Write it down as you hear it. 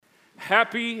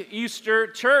Happy Easter,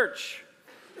 church.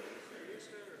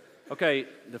 Okay,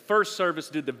 the first service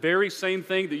did the very same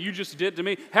thing that you just did to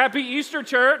me. Happy Easter,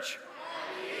 church.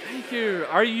 Thank you.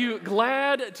 Are you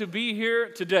glad to be here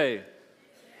today?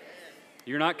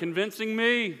 You're not convincing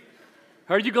me.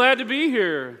 Are you glad to be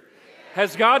here?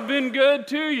 Has God been good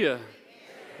to you?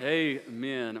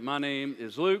 Amen. My name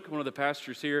is Luke, one of the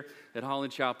pastors here at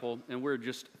Holland Chapel, and we're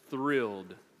just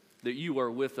thrilled that you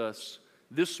are with us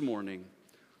this morning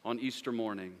on Easter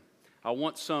morning. I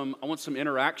want some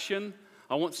interaction.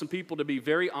 I want some people to be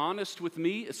very honest with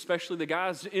me, especially the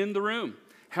guys in the room.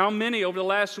 How many over the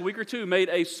last week or two made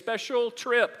a special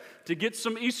trip to get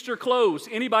some Easter clothes?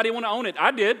 Anybody want to own it? I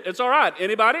did. It's all right.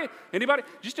 Anybody?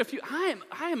 Just a few. I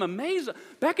am amazed.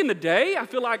 Back in the day, I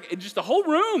feel like just the whole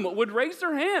room would raise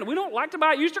their hand. We don't like to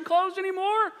buy Easter clothes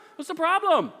anymore. What's the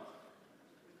problem?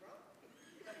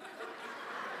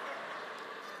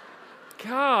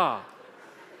 Golly.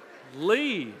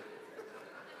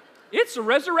 It's a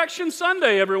Resurrection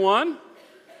Sunday, everyone.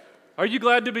 Are you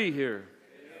glad to be here?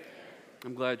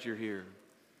 I'm glad you're here.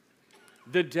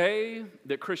 The day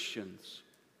that Christians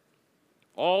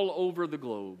all over the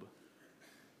globe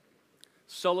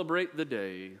celebrate the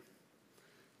day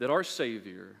that our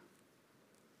Savior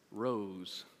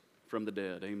rose from the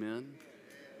dead. Amen?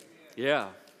 Yeah.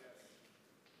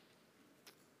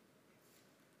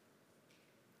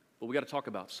 But we got to talk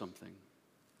about something.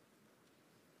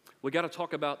 We got to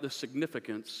talk about the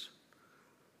significance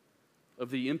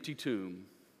of the empty tomb.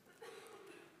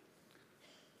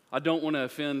 I don't want to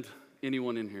offend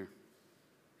anyone in here.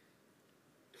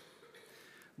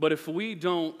 But if we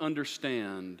don't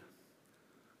understand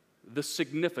the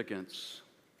significance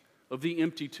of the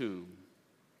empty tomb,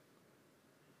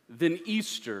 then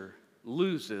Easter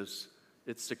loses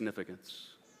its significance.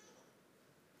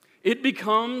 It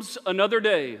becomes another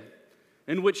day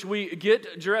in which we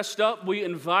get dressed up, we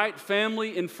invite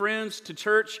family and friends to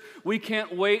church. We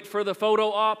can't wait for the photo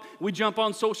op. We jump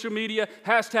on social media,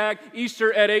 hashtag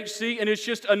Easter at HC, and it's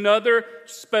just another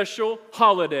special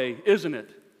holiday, isn't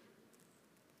it?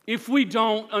 If we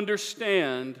don't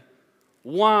understand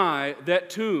why that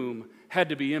tomb had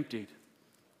to be emptied.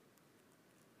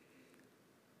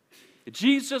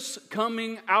 Jesus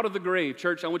coming out of the grave,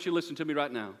 church, I want you to listen to me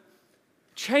right now,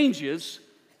 changes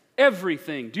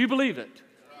everything. Do you believe it?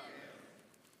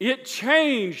 It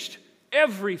changed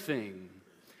everything.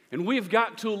 And we've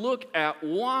got to look at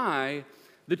why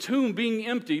the tomb being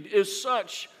emptied is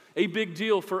such a big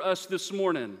deal for us this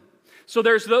morning. So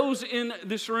there's those in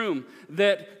this room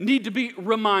that need to be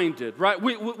reminded, right?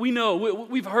 We know,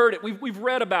 we've heard it, we've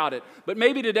read about it. But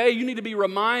maybe today you need to be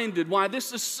reminded why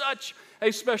this is such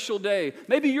a special day.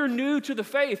 Maybe you're new to the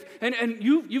faith and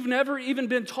you've never even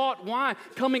been taught why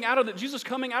Jesus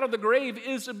coming out of the grave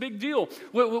is a big deal.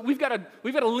 We've got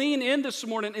to lean in this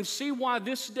morning and see why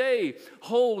this day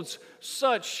holds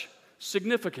such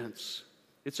significance.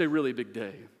 It's a really big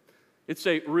day. It's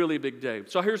a really big day.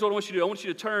 So here's what I want you to do. I want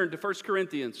you to turn to 1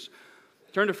 Corinthians.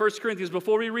 Turn to 1 Corinthians.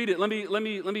 Before we read it, let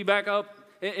me back up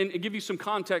and give you some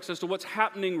context as to what's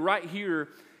happening right here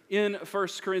in 1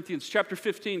 Corinthians chapter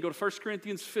 15. Go to 1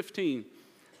 Corinthians 15.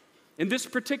 In this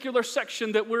particular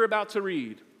section that we're about to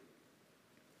read,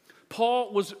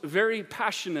 Paul was very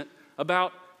passionate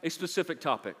about a specific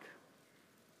topic.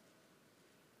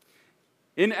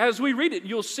 And as we read it,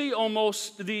 you'll see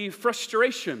almost the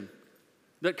frustration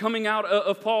that coming out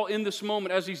of Paul in this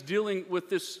moment as he's dealing with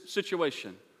this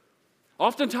situation.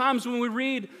 Oftentimes when we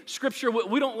read Scripture,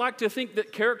 we don't like to think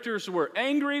that characters were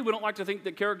angry. We don't like to think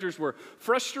that characters were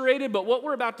frustrated. But what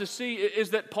we're about to see is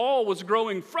that Paul was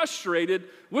growing frustrated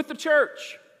with the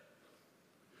church.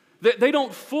 They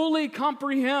don't fully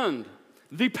comprehend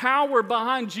the power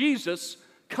behind Jesus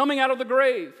coming out of the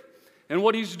grave. And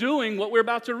what he's doing, what we're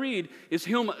about to read, is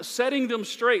him setting them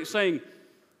straight, saying,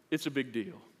 it's a big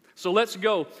deal. So let's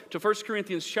go to 1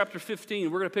 Corinthians chapter 15.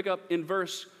 We're going to pick up in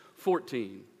verse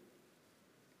 14.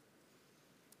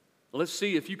 Let's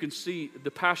see if you can see the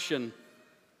passion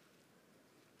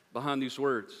behind these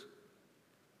words.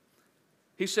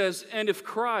 He says, and if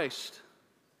Christ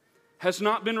has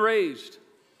not been raised,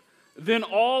 then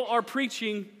all our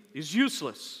preaching is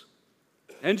useless,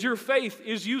 and your faith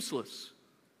is useless.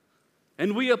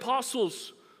 And we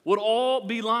apostles would all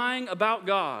be lying about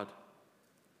God.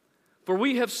 For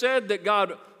we have said that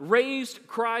God raised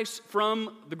Christ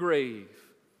from the grave.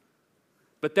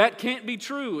 But that can't be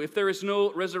true if there is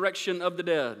no resurrection of the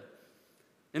dead.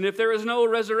 And if there is no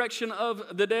resurrection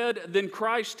of the dead, then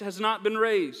Christ has not been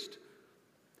raised.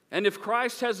 And if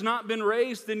Christ has not been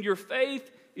raised, then your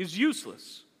faith is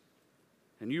useless,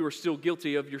 and you are still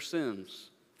guilty of your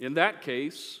sins. In that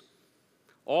case,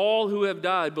 All who have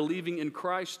died believing in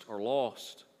Christ are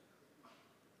lost.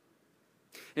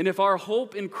 And if our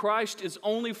hope in Christ is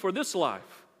only for this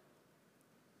life,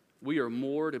 we are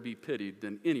more to be pitied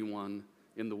than anyone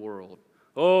in the world.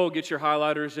 Oh, get your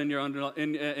highlighters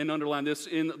and underline this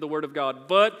in the Word of God.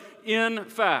 But in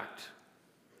fact,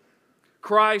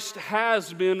 Christ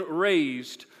has been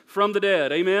raised from the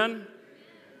dead. Amen?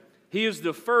 He is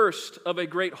the first of a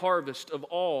great harvest of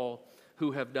all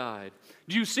who have died.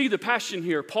 Do you see the passion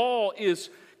here? Paul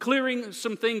is clearing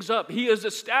some things up. He is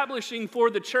establishing for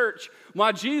the church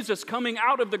why Jesus coming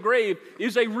out of the grave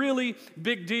is a really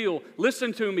big deal.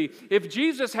 Listen to me. If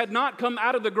Jesus had not come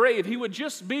out of the grave, he would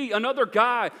just be another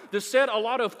guy that said a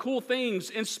lot of cool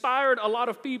things, inspired a lot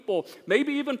of people,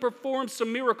 maybe even performed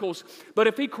some miracles. But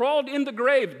if he crawled in the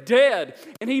grave dead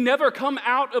and he never come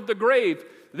out of the grave,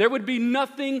 there would be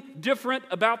nothing different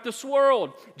about this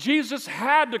world. Jesus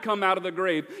had to come out of the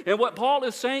grave. And what Paul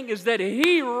is saying is that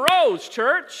he rose,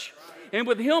 church. And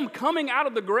with him coming out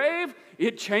of the grave,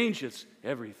 it changes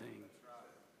everything.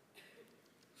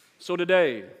 So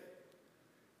today,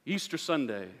 Easter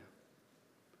Sunday,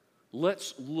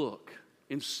 let's look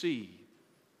and see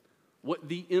what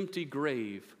the empty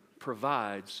grave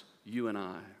provides you and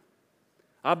I.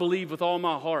 I believe with all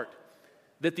my heart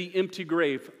that the empty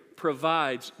grave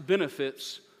provides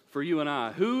benefits for you and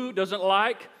I. Who doesn't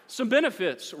like some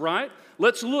benefits, right?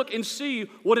 Let's look and see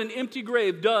what an empty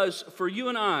grave does for you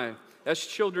and I as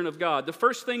children of God. The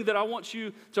first thing that I want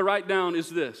you to write down is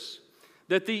this,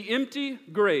 that the empty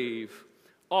grave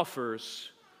offers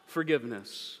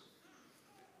forgiveness.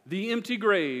 The empty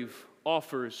grave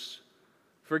offers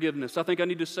forgiveness. I think I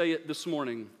need to say it this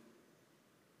morning.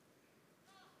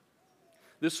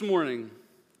 This morning,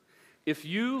 if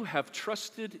you have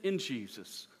trusted in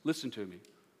Jesus, listen to me,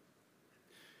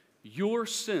 your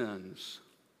sins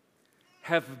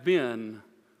have been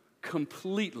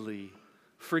completely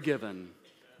forgiven.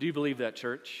 Do you believe that,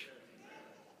 church?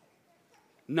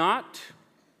 Not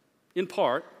in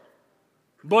part,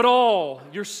 but all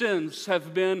your sins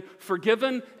have been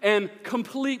forgiven and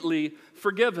completely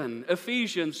forgiven.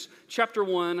 Ephesians chapter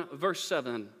 1, verse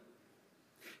 7.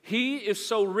 He is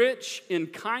so rich in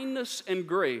kindness and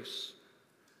grace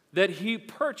that he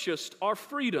purchased our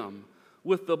freedom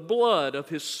with the blood of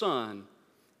his Son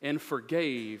and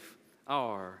forgave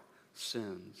our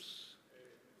sins.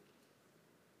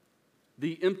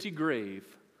 The empty grave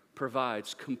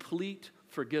provides complete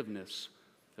forgiveness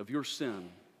of your sin.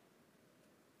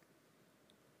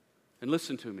 And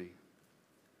listen to me.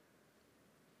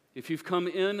 If you've come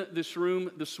in this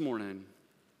room this morning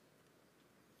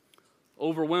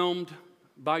overwhelmed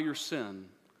by your sin,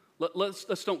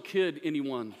 let's don't kid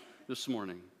anyone this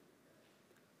morning.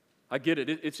 I get it.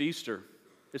 It's Easter.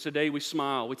 It's a day we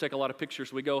smile. We take a lot of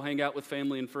pictures. We go hang out with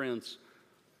family and friends.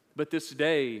 But this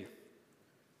day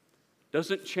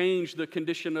doesn't change the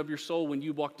condition of your soul when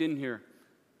you walked in here.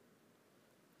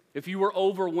 If you were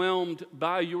overwhelmed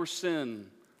by your sin,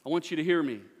 I want you to hear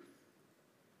me.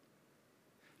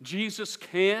 Jesus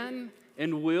can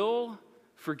and will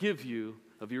forgive you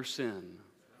of your sin.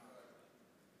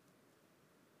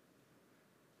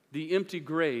 The empty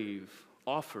grave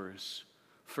offers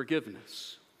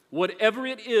forgiveness. Whatever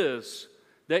it is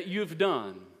that you've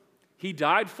done, he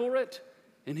died for it,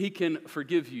 and he can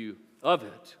forgive you of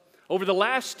it. Over the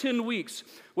last 10 weeks,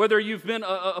 whether you've been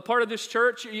a part of this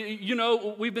church, you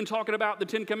know we've been talking about the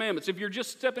 10 Commandments. If you're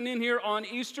just stepping in here on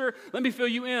Easter, let me fill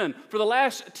you in. For the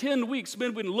last 10 weeks,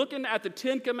 we've been looking at the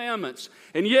 10 Commandments.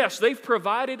 And yes, they've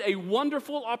provided a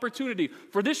wonderful opportunity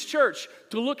for this church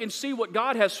to look and see what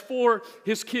God has for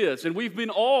his kids. And we've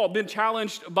all been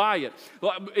challenged by it.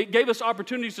 It gave us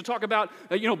opportunities to talk about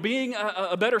being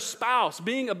a better spouse,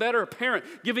 being a better parent,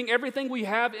 giving everything we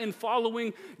have in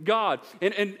following God.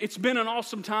 And it's been an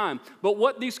awesome time. But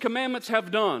what these commandments have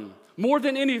done, more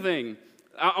than anything,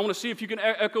 I want to see if you can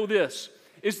echo this,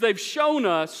 is they've shown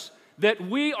us that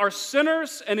we are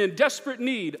sinners and in desperate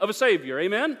need of a Savior.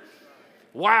 Amen?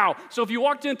 Wow. So if you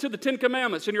walked into the 10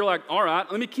 Commandments and you're like, all right,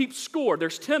 let me keep score.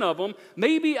 There's 10 of them.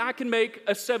 Maybe I can make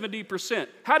a 70%.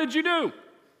 How did you do?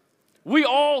 We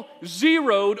all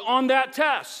zeroed on that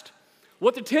test.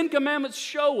 What the 10 Commandments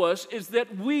show us is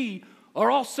that we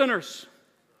are all sinners.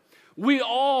 We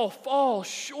all fall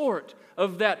short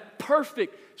of that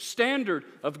perfect standard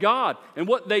of God. And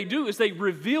what they do is they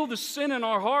reveal the sin in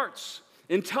our hearts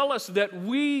and tell us that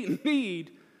we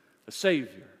need a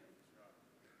Savior.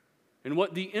 And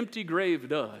what the empty grave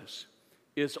does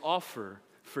is offer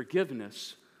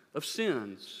forgiveness of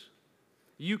sins.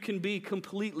 You can be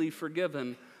completely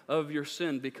forgiven of your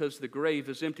sin because the grave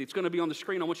is empty. It's going to be on the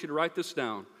screen. I want you to write this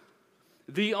down.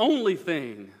 The only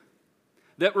thing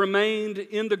that remained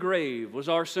in the grave was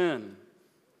our sin.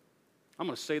 I'm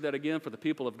going to say that again for the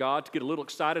people of God to get a little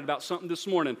excited about something this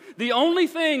morning. The only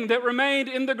thing that remained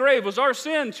in the grave was our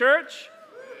sin, church.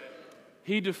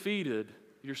 He defeated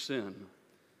your sin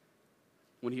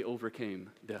when He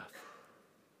overcame death.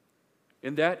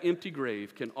 And that empty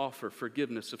grave can offer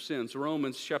forgiveness of sins.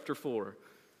 Romans chapter 4.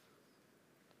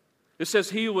 It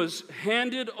says He was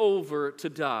handed over to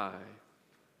die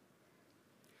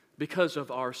because of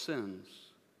our sins.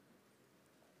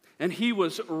 And He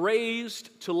was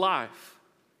raised to life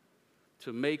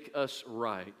to make us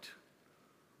right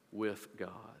with God.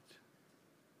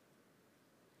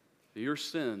 Your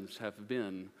sins have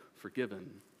been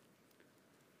forgiven.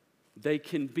 They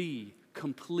can be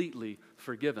completely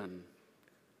forgiven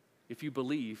if you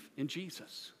believe in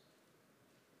Jesus.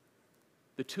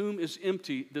 The tomb is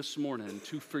empty this morning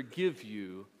to forgive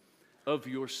you of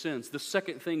your sins. The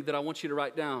second thing that I want you to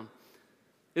write down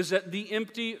is that the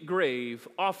empty grave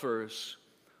offers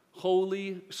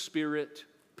Holy Spirit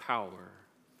power.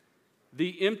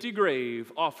 The empty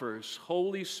grave offers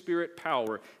Holy Spirit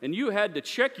power. And you had to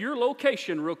check your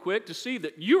location real quick to see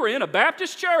that you were in a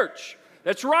Baptist church.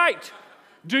 That's right.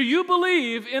 Do you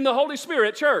believe in the Holy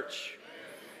Spirit, church?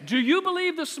 Do you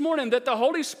believe this morning that the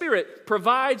Holy Spirit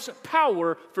provides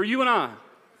power for you and I?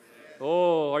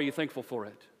 Oh, are you thankful for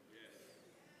it?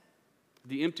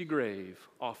 The empty grave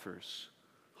offers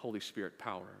Holy Spirit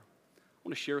power. I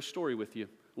want to share a story with you.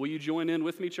 Will you join in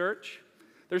with me, church?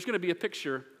 There's going to be a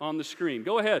picture on the screen.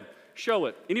 Go ahead, show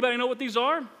it. Anybody know what these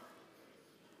are?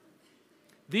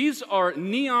 These are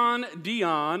Neon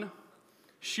Deion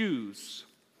shoes.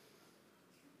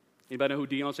 Anybody know who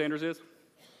Deion Sanders is?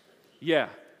 Yeah,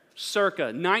 circa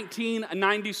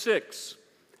 1996.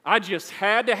 I just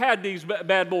had to have these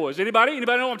bad boys. Anybody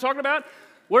know what I'm talking about?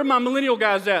 Where are my millennial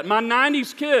guys at? My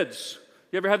 90s kids.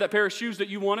 You ever had that pair of shoes that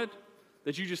you wanted,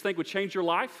 that you just think would change your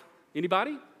life?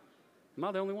 Anybody? Am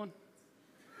I the only one?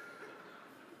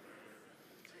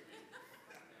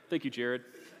 Thank you, Jared.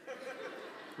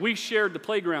 We shared the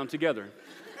playground together.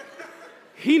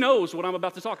 He knows what I'm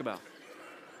about to talk about.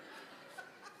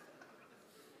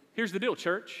 Here's the deal,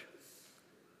 church.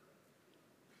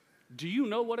 Do you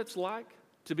know what it's like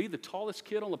to be the tallest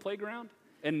kid on the playground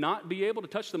and not be able to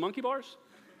touch the monkey bars?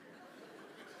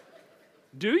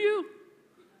 Do you?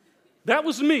 That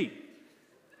was me.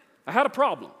 I had a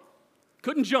problem.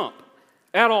 Couldn't jump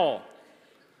at all.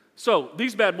 So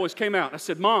these bad boys came out. I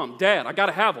said, Mom, Dad, I got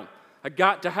to have them. I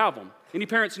got to have them. Any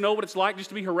parents know what it's like just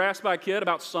to be harassed by a kid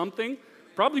about something?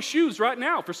 Probably shoes right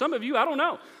now. For some of you, I don't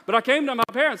know. But I came to my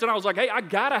parents and I was like, hey, I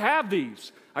got to have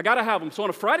these. I got to have them. So on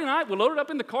a Friday night, we loaded up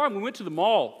in the car and we went to the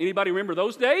mall. Anybody remember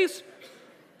those days?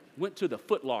 Went to the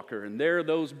Foot Locker and there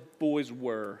those boys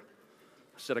were.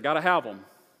 I said, I got to have them.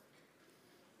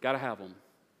 Got to have them.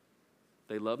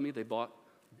 They loved me. They bought,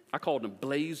 I called them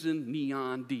blazing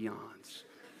neon Deions.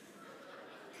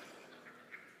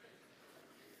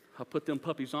 I put them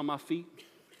puppies on my feet.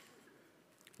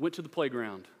 Went to the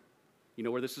playground. You know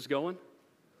where this is going?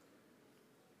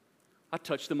 I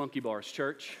touched the monkey bars,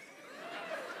 church.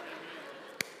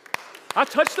 I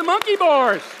touched the monkey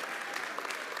bars.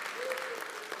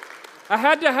 I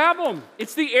had to have them.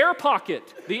 It's the air pocket.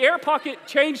 The air pocket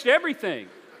changed everything.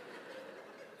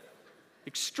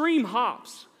 Extreme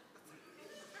hops.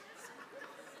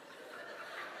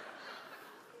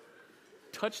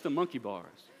 Touch the monkey bars.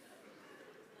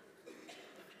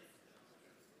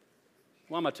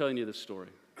 Why am I telling you this story?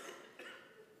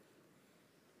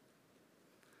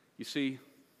 You see,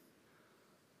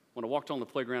 when I walked on the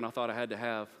playground, I thought I had to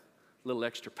have a little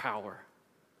extra power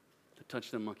to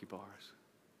touch them monkey bars.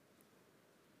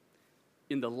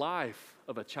 In the life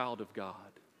of a child of God,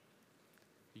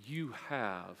 you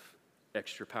have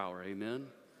extra power, amen?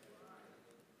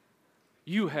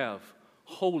 You have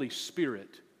Holy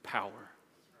Spirit power.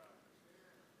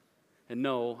 And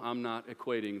no, I'm not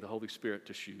equating the Holy Spirit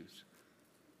to shoes.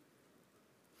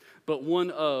 But one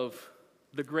of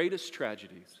the greatest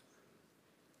tragedies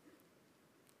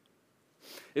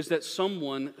is that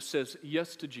someone says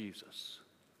yes to Jesus.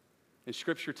 And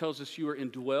Scripture tells us you are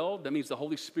indwelled. That means the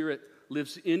Holy Spirit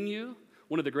lives in you.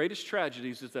 One of the greatest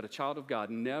tragedies is that a child of God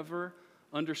never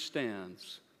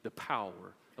understands the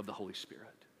power of the Holy Spirit.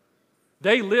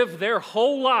 They live their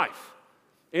whole life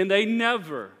and they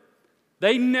never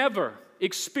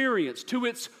experience to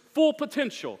its full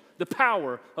potential the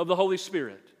power of the Holy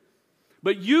Spirit.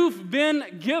 But you've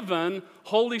been given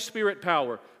Holy Spirit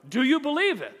power. Do you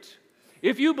believe it?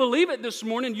 If you believe it this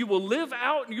morning, you will live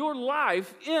out your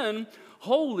life in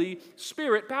Holy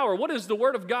Spirit power. What does the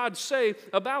Word of God say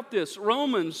about this?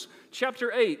 Romans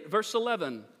chapter 8, verse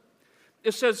 11.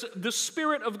 It says, the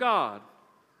Spirit of God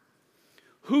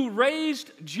who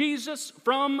raised Jesus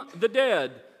from the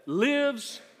dead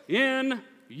lives in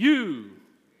you.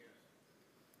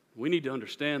 We need to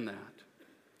understand that.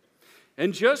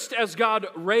 And just as God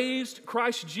raised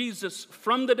Christ Jesus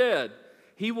from the dead,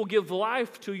 He will give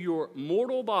life to your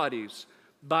mortal bodies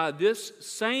by this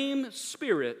same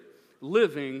Spirit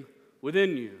living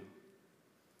within you.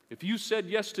 If you said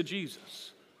yes to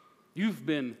Jesus, you've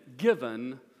been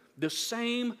given the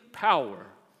same power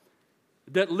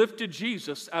that lifted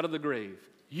Jesus out of the grave.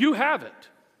 You have it.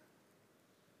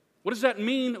 What does that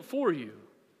mean for you?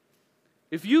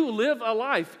 If you live a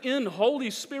life in Holy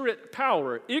Spirit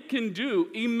power, it can do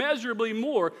immeasurably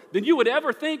more than you would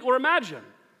ever think or imagine.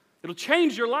 It'll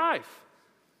change your life.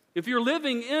 If you're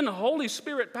living in Holy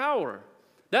Spirit power,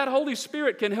 that Holy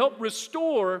Spirit can help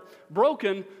restore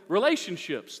broken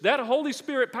relationships. That Holy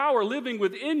Spirit power living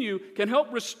within you can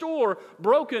help restore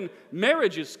broken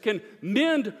marriages, can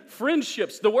mend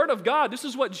friendships. The Word of God, this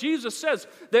is what Jesus says.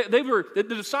 The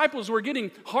disciples were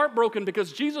getting heartbroken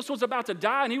because Jesus was about to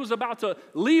die and He was about to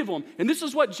leave them. And this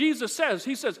is what Jesus says.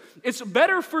 He says, "It's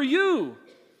better for you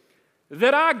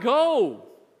that I go."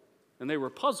 And they were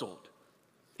puzzled.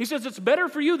 He says, "It's better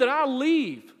for you that I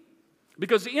leave.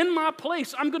 Because in my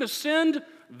place, I'm going to send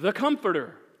the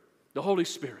Comforter, the Holy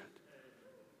Spirit."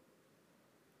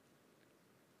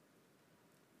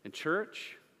 And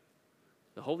church,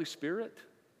 the Holy Spirit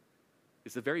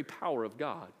is the very power of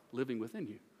God living within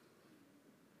you.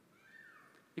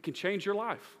 It can change your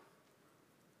life.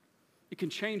 It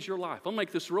can change your life. I'll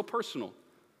make this real personal.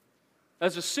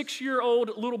 As a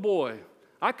 6-year-old little boy,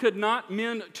 I could not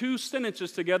mend 2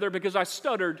 sentences together because I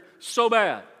stuttered so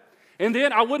bad. And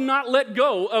then I would not let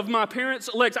go of my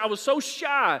parents' legs. I was so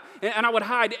shy, and I would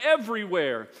hide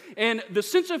everywhere. And the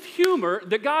sense of humor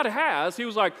that God has, He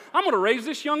was like, "I'm going to raise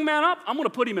this young man up. I'm going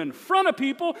to put him in front of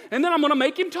people, and then I'm going to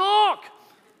make him talk."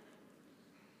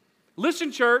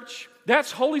 Listen, church,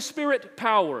 that's Holy Spirit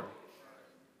power.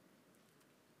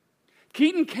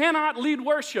 Keaton cannot lead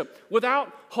worship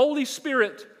without Holy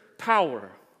Spirit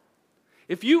power.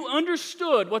 If you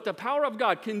understood what the power of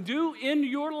God can do in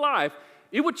your life,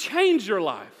 it would change your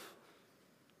life.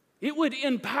 It would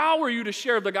empower you to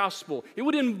share the gospel. It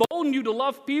would embolden you to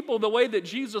love people the way that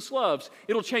Jesus loves.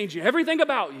 It'll change everything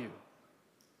about you.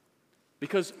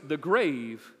 Because the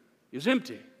grave is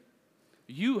empty.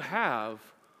 You have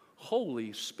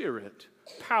Holy Spirit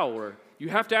power. You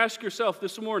have to ask yourself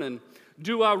this morning,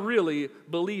 do I really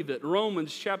believe it?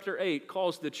 Romans chapter 8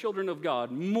 calls the children of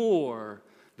God more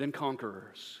than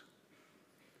conquerors.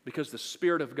 Because the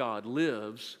Spirit of God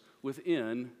lives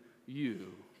within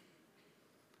you.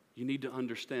 You need to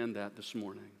understand that this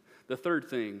morning. The third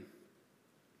thing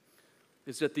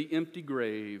is that the empty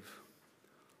grave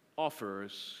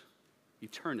offers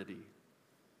eternity.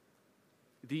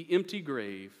 The empty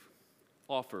grave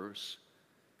offers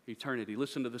eternity.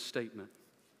 Listen to this statement.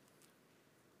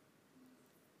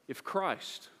 If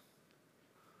Christ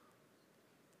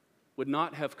would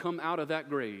not have come out of that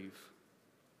grave,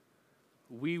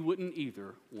 we wouldn't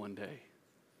either one day.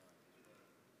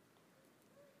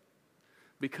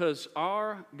 Because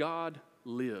our God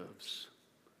lives,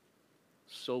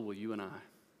 so will you and I.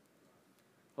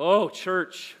 Oh,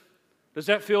 church, does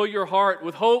that fill your heart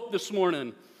with hope this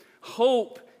morning?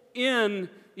 Hope in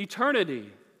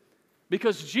eternity.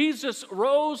 Because Jesus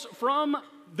rose from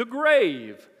the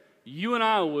grave, you and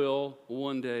I will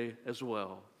one day as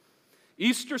well.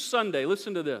 Easter Sunday,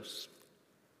 listen to this.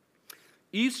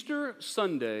 Easter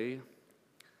Sunday,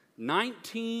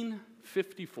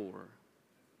 1954.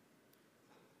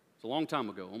 It's a long time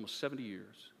ago, almost 70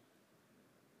 years.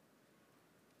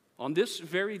 On this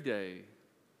very day,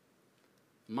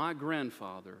 my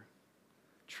grandfather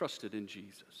trusted in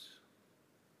Jesus.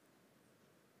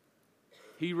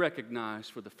 He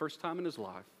recognized for the first time in his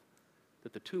life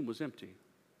that the tomb was empty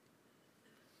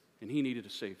and he needed a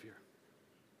Savior.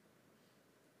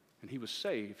 And he was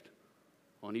saved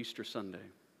on Easter Sunday.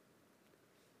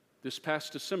 This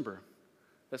past December,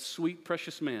 that sweet,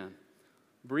 precious man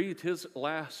breathed his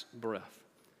last breath.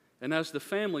 And as the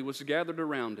family was gathered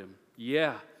around him,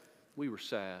 we were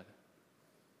sad.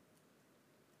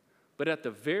 But at the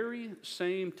very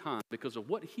same time, because of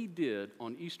what he did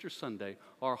on Easter Sunday,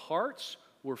 our hearts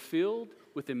were filled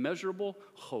with immeasurable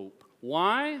hope.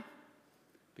 Why?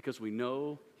 Because we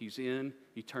know he's in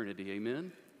eternity.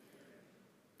 Amen?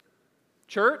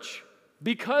 Church,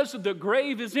 because the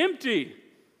grave is empty.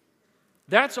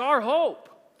 That's our hope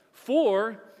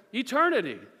for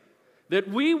eternity, that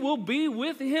we will be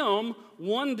with Him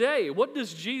one day. What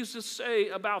does Jesus say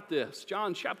about this?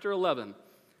 John chapter 11,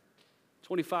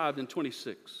 25 and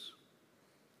 26.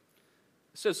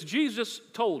 It says, Jesus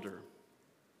told her,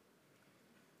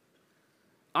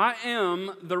 I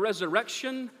am the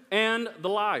resurrection and the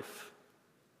life.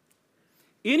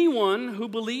 Anyone who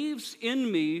believes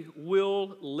in me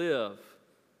will live.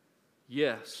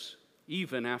 Yes,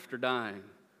 even after dying.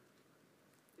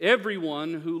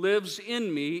 Everyone who lives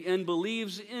in me and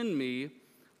believes in me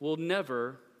will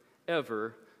never,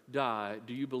 ever die.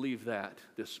 Do you believe that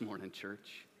this morning,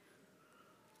 church?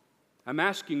 I'm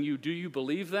asking you, do you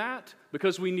believe that?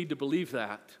 Because we need to believe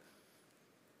that.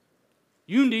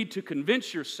 You need to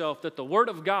convince yourself that the Word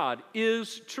of God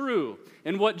is true.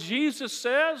 And what Jesus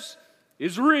says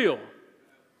is real.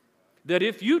 That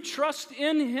if you trust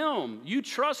in Him, you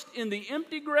trust in the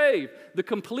empty grave, the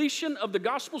completion of the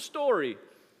gospel story,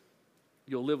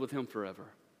 you'll live with Him forever.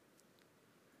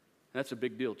 That's a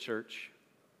big deal, church.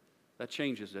 That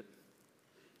changes it.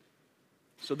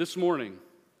 So this morning,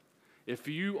 if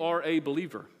you are a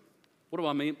believer, what do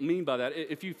I mean by that?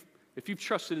 If you've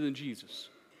trusted in Jesus,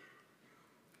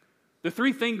 the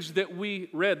three things that we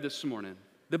read this morning,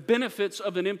 the benefits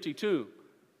of an empty tomb,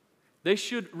 they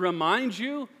should remind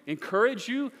you, encourage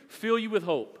you, fill you with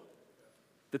hope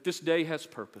that this day has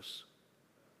purpose,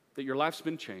 that your life's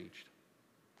been changed.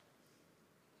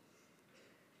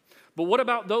 But what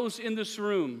about those in this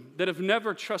room that have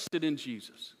never trusted in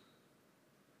Jesus?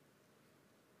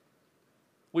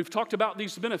 We've talked about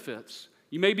these benefits.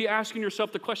 You may be asking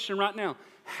yourself the question right now,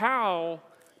 how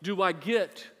do I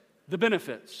get the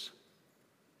benefits?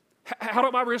 How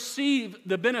do I receive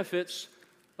the benefits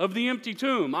of the empty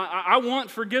tomb? I want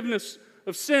forgiveness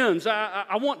of sins.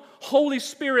 I want Holy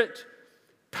Spirit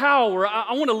power.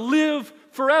 I want to live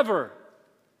forever.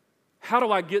 How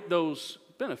do I get those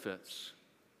benefits?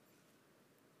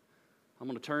 I'm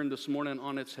going to turn this morning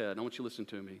on its head. I want you to listen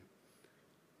to me.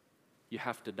 You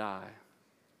have to die.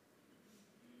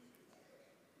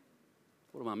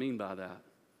 What do I mean by that?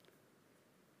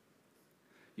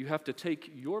 You have to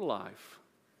take your life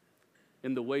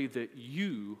in the way that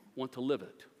you want to live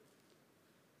it.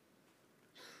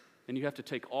 And you have to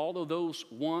take all of those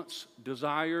wants,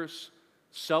 desires,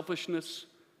 selfishness,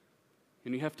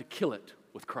 and you have to kill it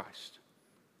with Christ.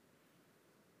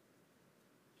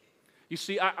 You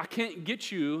see, I can't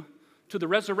get you to the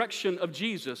resurrection of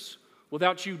Jesus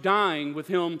without you dying with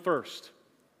Him first.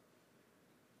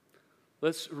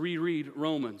 Let's reread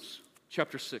Romans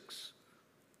chapter 6.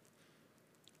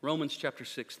 Romans chapter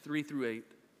 6, 3 through 8.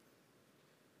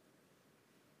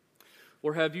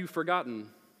 Or have you forgotten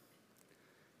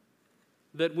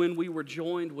that when we were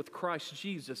joined with Christ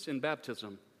Jesus in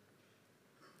baptism,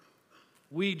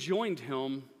 we joined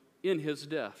Him in His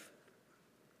death?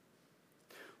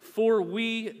 For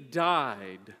we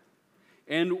died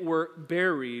and were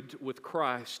buried with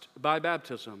Christ by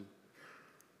baptism.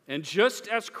 And just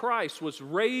as Christ was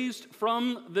raised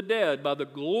from the dead by the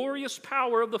glorious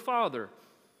power of the Father,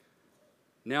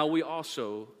 now we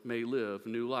also may live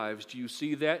new lives. Do you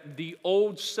see that? The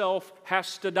old self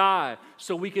has to die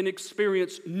so we can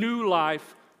experience new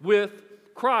life with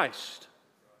Christ.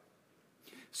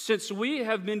 Since we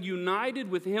have been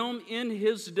united with Him in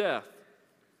His death,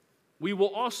 we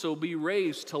will also be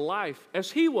raised to life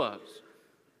as He was.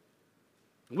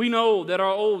 We know that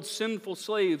our old sinful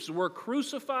slaves were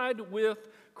crucified with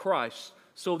Christ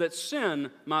so that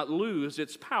sin might lose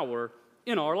its power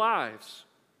in our lives.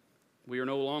 We are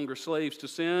no longer slaves to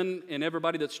sin, and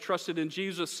everybody that's trusted in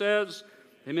Jesus says,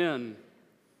 amen.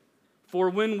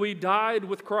 For when we died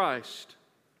with Christ,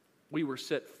 we were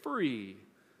set free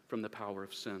from the power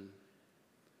of sin.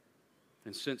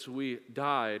 And since we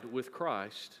died with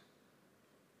Christ,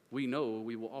 we know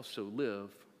we will also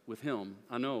live with Him.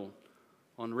 I know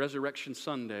on Resurrection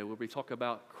Sunday, where we talk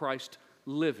about Christ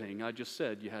living, I just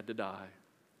said you had to die.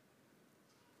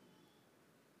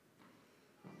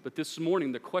 But this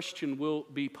morning, the question will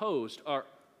be posed,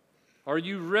 are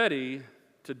you ready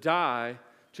to die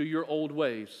to your old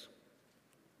ways?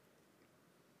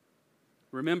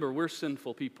 Remember, we're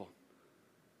sinful people.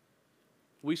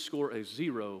 We score a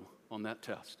 0 on that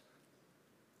test.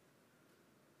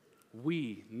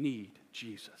 We need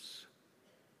Jesus.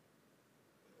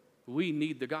 We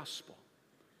need the gospel.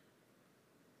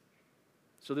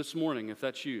 So this morning, if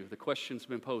that's you, the question's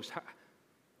been posed,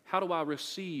 how do I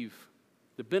receive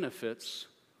the benefits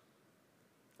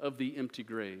of the empty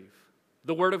grave?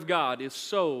 The Word of God is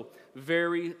so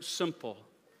very simple.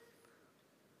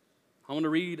 I want to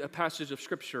read a passage of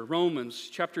Scripture, Romans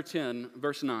chapter 10,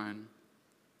 verse 9.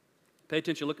 Pay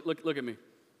attention, look at me.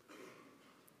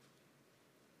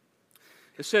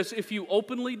 It says, if you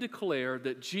openly declare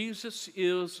that Jesus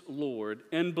is Lord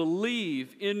and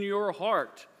believe in your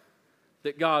heart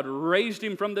that God raised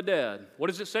Him from the dead, what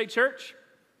does it say, church?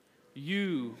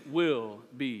 You will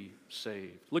be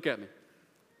saved. Look at me.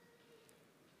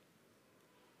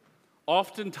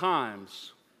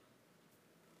 Oftentimes,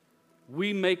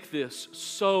 we make this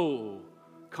so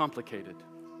complicated.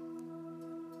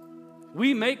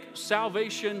 We make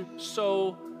salvation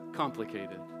so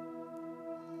complicated.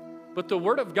 But the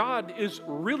Word of God is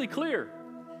really clear.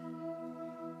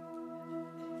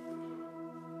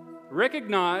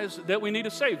 Recognize that we need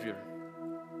a Savior.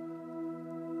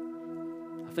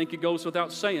 I think it goes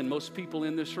without saying, most people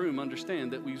in this room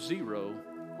understand that we zero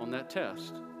on that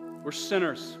test. We're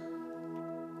sinners.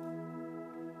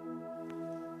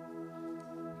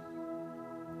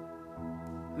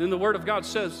 And then the Word of God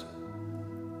says,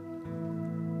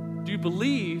 do you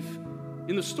believe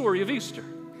in the story of Easter?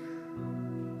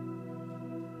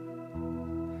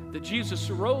 That Jesus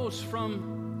rose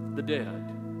from the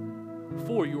dead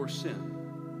for your sin.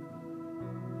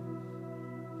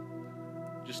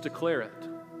 Just declare it.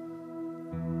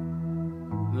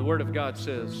 And the Word of God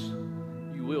says,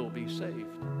 you will be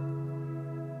saved.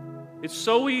 It's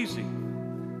so easy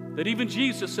that even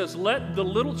Jesus says, let the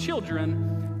little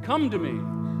children come to me.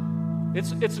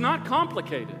 It's not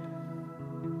complicated.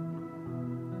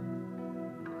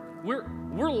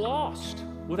 We're lost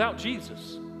without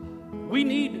Jesus. We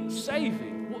need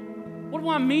saving. What do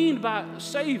I mean by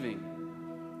saving?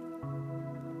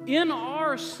 In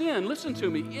our sin, listen to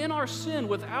me, in our sin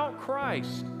without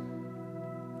Christ,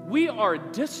 we are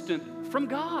distant from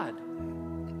God.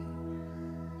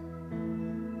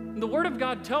 And the Word of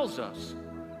God tells us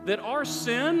that our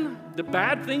sin, the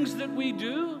bad things that we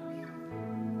do,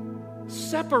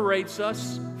 separates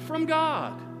us from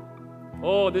God.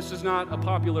 Oh, this is not a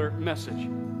popular message.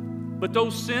 But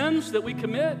those sins that we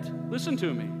commit, listen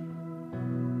to me,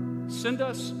 send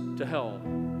us to hell.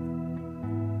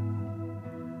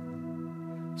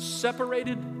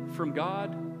 Separated from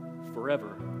God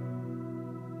forever.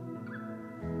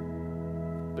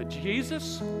 But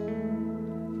Jesus,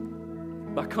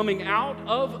 by coming out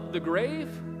of the grave,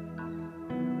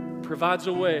 provides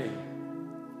a way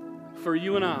for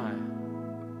you and I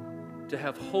to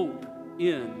have hope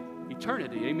in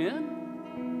eternity. Amen?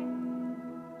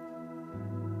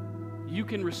 You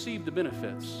can receive the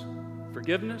benefits: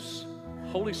 forgiveness,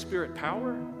 Holy Spirit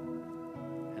power,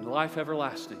 and life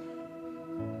everlasting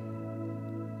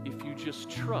if you just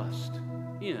trust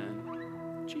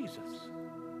in Jesus.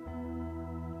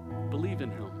 Believe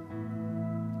in Him.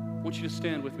 I want you to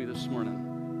stand with me this morning.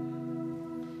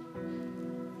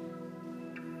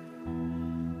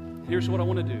 Here's what I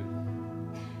want to do.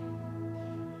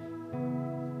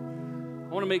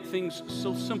 I want to make things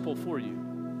so simple for you.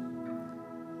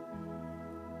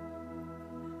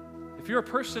 If you're a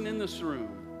person in this room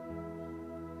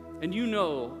and you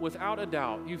know without a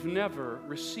doubt you've never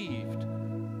received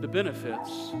the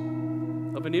benefits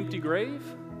of an empty grave,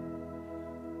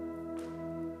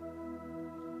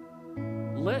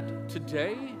 let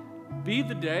today be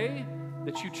the day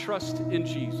that you trust in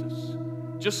Jesus.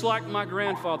 Just like my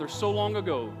grandfather so long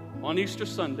ago on Easter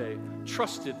Sunday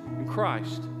trusted in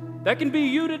Christ. That can be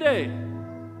you today.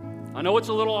 I know it's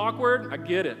a little awkward. I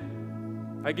get it.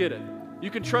 I get it.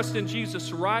 You can trust in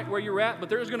Jesus right where you're at, but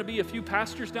there's going to be a few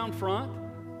pastors down front.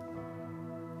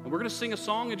 And we're going to sing a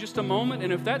song in just a moment.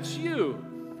 And if that's you,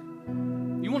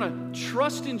 you want to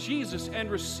trust in Jesus and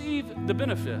receive the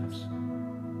benefits,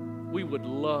 we would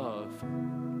love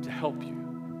to help you.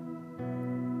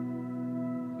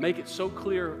 Make it so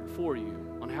clear for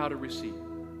you on how to receive.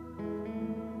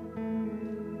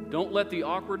 Don't let the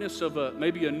awkwardness of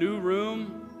maybe a new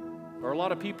room or a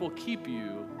lot of people keep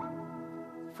you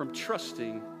from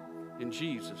trusting in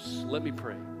Jesus. Let me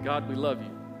pray. God, we love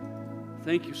you.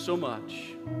 Thank you so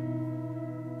much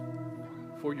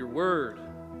for your word.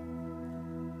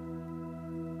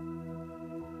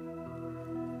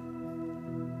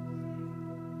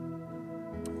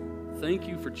 Thank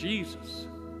you for Jesus.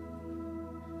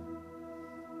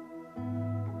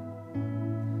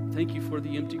 Thank you for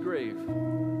the empty grave.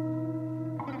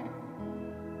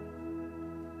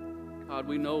 God,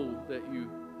 we know that you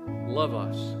love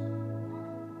us.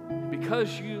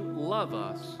 Because you love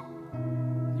us,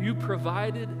 you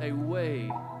provided a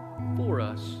way for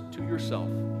us to yourself,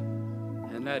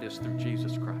 and that is through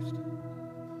Jesus Christ.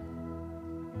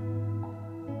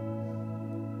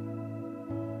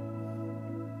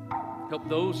 Help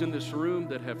those in this room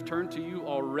that have turned to you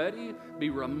already be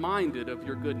reminded of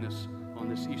your goodness on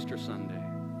this Easter Sunday.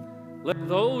 Let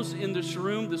those in this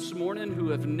room this morning who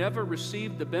have never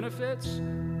received the benefits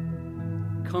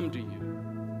come to you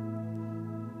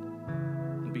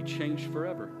and be changed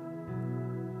forever.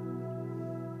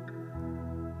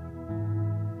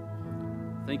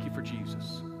 Thank you for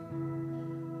Jesus.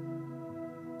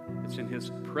 It's in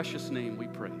His precious name we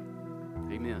pray.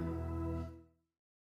 Amen.